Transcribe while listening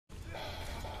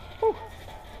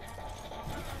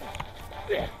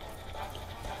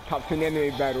Top 10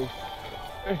 anime battle.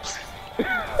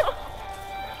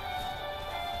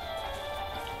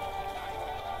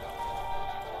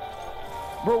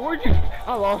 Bro, where'd you?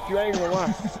 I lost you, I ain't gonna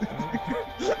lie.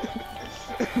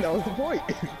 That was the point.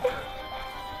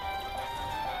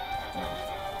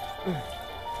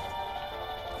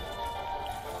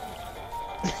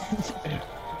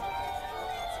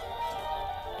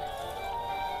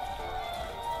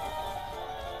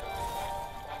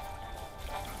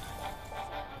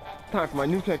 Time for my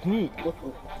new technique.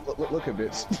 Look at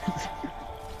this.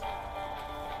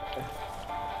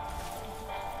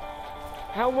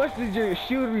 How much did your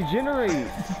shield regenerate?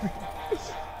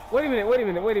 Wait a minute, wait a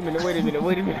minute, wait a minute, wait a minute,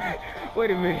 wait a minute,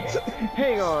 wait a minute.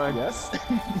 Hang on. Yes.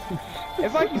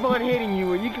 If I keep on hitting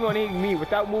you and you keep on hitting me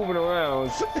without moving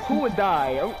around, who would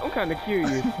die? I'm kind of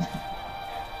curious.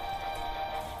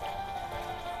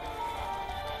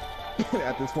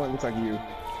 At this point, it looks like you.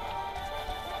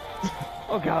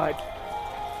 Oh God.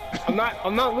 I'm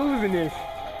not losing this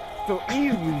so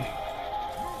easily.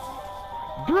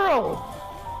 Bro!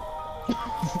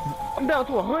 I'm down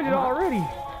to 100 already.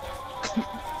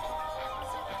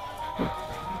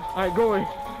 I ain't going.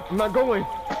 I'm not going.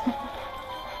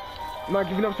 I'm not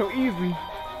giving up so easily.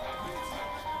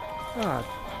 God,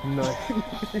 nuts.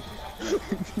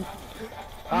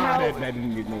 That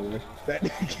didn't get nowhere. That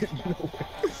didn't get nowhere.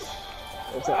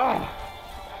 What's up?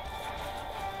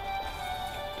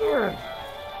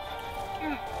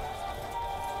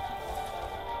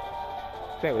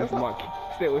 Stay away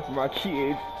from my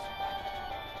kids.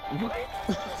 What?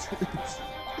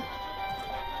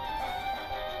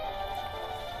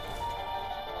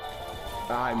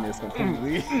 I missed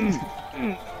completely.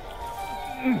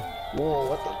 Whoa,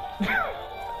 what the?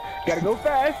 Gotta go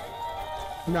fast.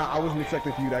 Nah, I wasn't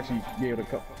expecting for you to actually be able to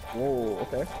come. Whoa,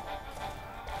 okay.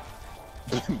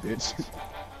 Bitch.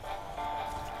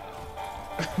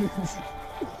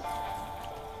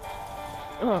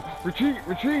 Retreat,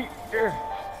 retreat.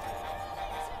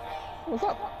 What's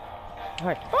up?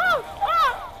 Hi.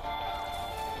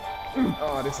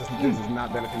 Oh, this is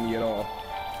not benefiting me at all.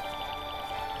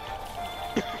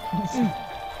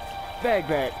 Bag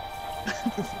back.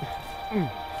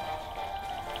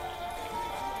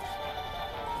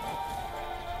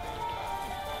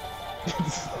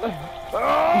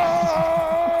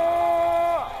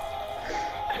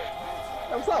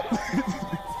 What's up?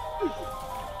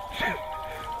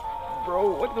 Bro,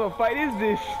 what the fight is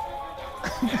this?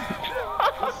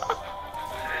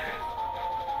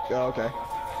 Yeah, okay.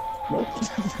 Nope.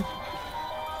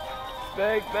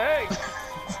 Bag.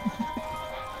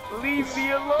 Leave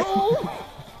me alone.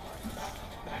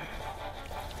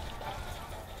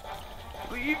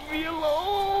 Leave me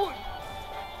alone.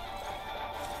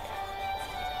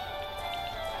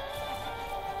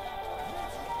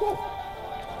 Whoa.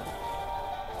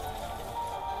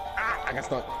 Ah, I got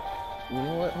stuck. You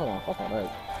know what? Hold on. Fuck all that.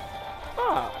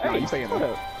 Hey, you staying what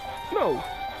there. up? No.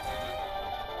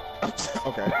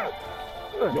 Okay.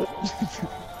 Nope.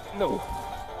 No.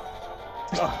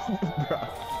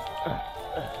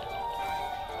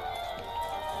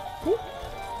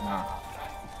 Nah.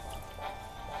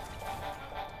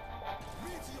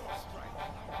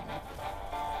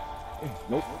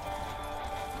 Nope.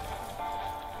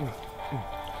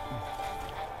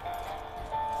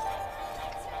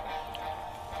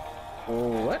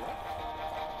 What?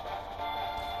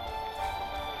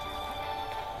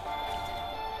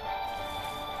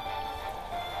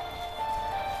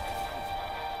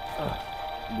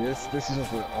 This is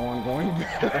just an ongoing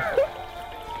battle.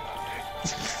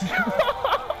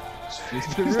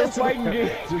 It's a real fighting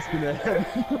game. Just gonna have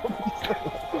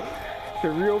It's a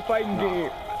real fighting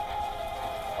game.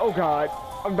 Oh God,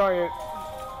 I'm dying.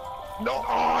 No,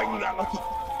 oh, you got lucky.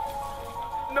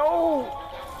 No,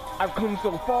 I've come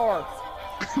so far.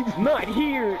 Not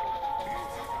here.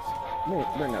 Man,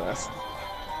 bring that ass.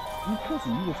 You pussy,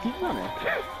 you just keep running.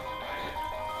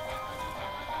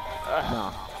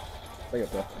 Nah. Stay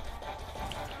up there.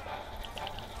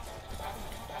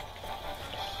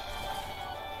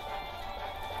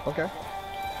 Okay.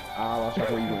 I lost track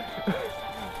of where you went.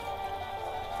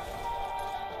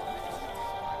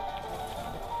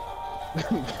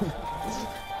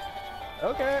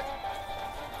 Okay.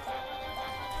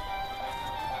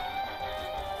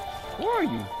 Where are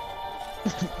you?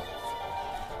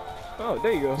 Oh,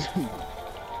 there you go.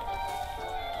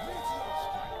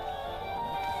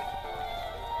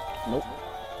 Nope.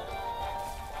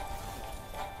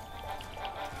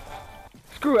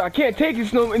 Screw it, I can't take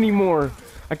this no anymore.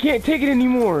 I can't take it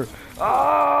anymore.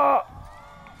 Ah!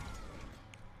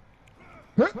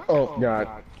 Oh God.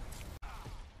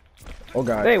 Oh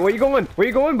God. Hey, where you going? Where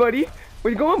you going, buddy?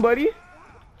 Where you going, buddy?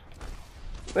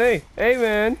 Hey, hey,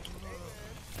 man.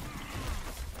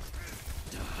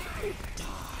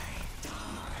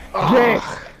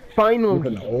 Yes, finally.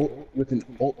 With an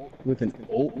ult,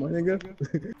 my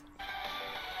nigga.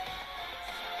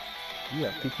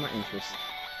 Yeah, piqued my interest.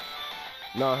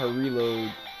 Nah, her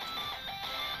reload.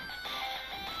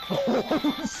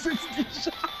 60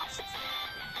 shots.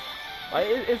 Like,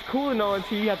 it's cool and all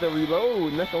until you have to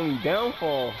reload, and that's the only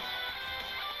downfall.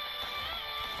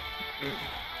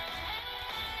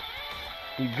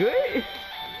 You good?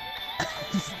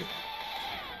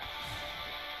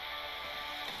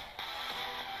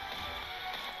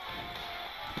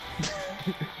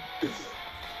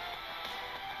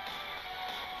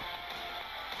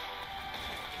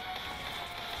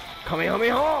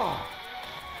 Kamehameha!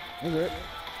 Okay.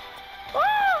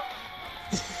 Ah!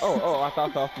 Oh, I thought I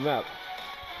was off the map.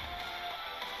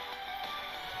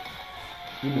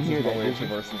 You didn't hear that, did you?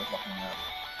 Traversing the fucking map.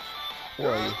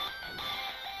 Where are you?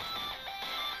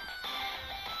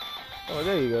 Oh,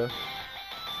 there you go.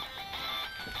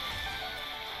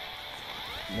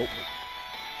 Nope.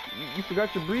 You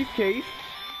forgot your briefcase.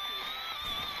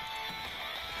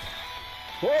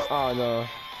 Whoa. Oh no.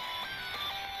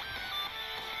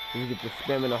 You get to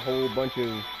spamming a whole bunch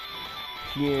of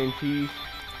TNT.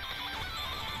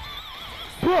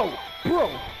 Bro!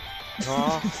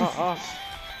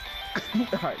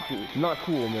 Alright, cool. Not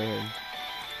cool, man.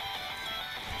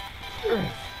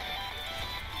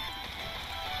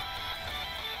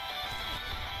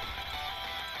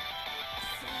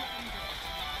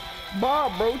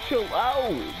 Bob, bro, chill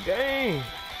out. Dang.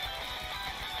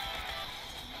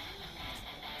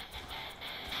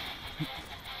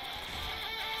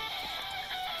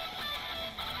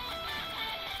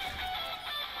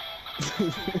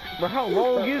 Bro, how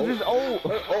long is this ult?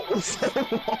 Oh, it was so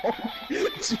long.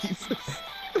 Jesus.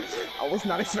 I was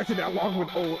not expecting that long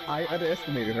with ult. I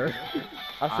underestimated her.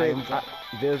 I said,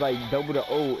 there's like double the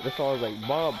ult. That's all I was like,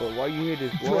 Bob, but why you here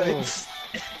this long?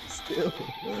 Still.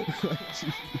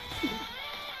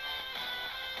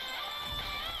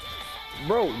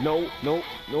 Bro, no.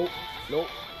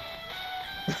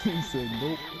 He said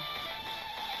nope.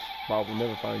 Bob will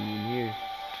never find you in here.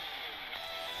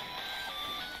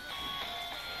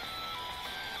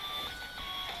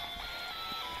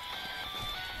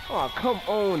 Oh, come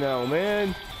on now,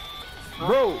 man.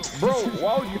 Bro,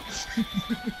 why would you?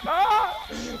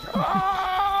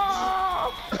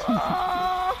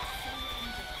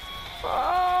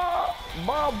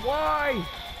 Bob, why?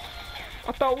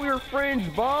 I thought we were friends,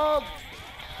 Bob.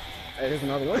 Hey, there's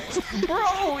another one.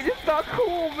 Bro, it's not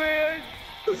cool, man.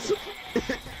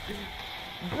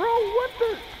 Bro, what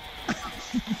the?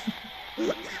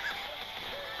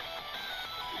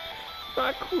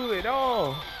 Not cool at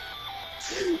all.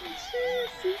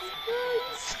 Jesus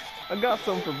Christ. I got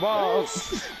some for Bob.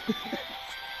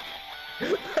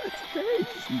 That's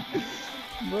crazy.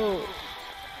 No.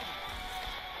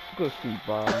 Go sleep,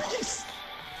 Bob.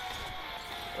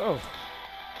 Oh.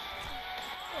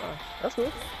 That's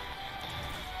good.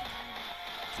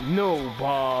 No,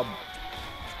 Bob.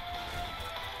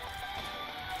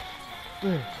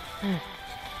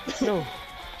 No.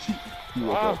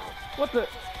 What the?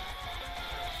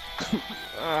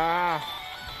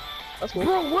 That's cool.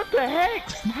 Bro, what the heck?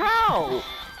 How?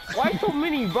 Why so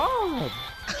many bombs?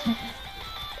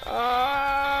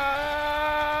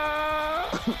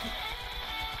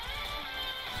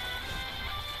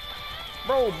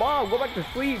 Bro, Bob, go back to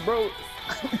sleep, bro.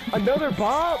 Another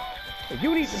Bob?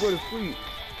 You need to go to sleep.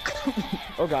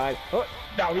 Oh God. Oh.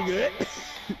 Now we good.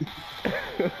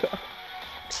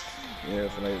 Yeah,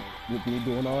 so like with me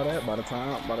doing all that, by the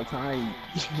time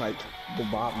like the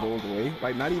bot goes away,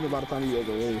 like not even by the time he goes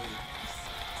away.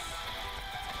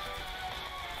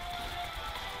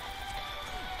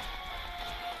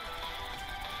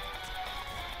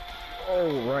 Oh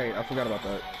right, I forgot about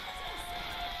that.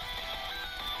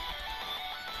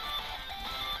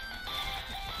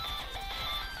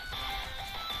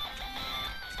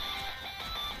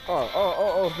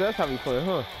 Oh, so that's how we play,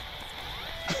 huh?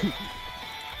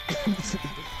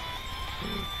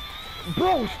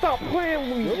 Bro, stop playing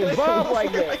with me and Bob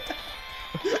like that.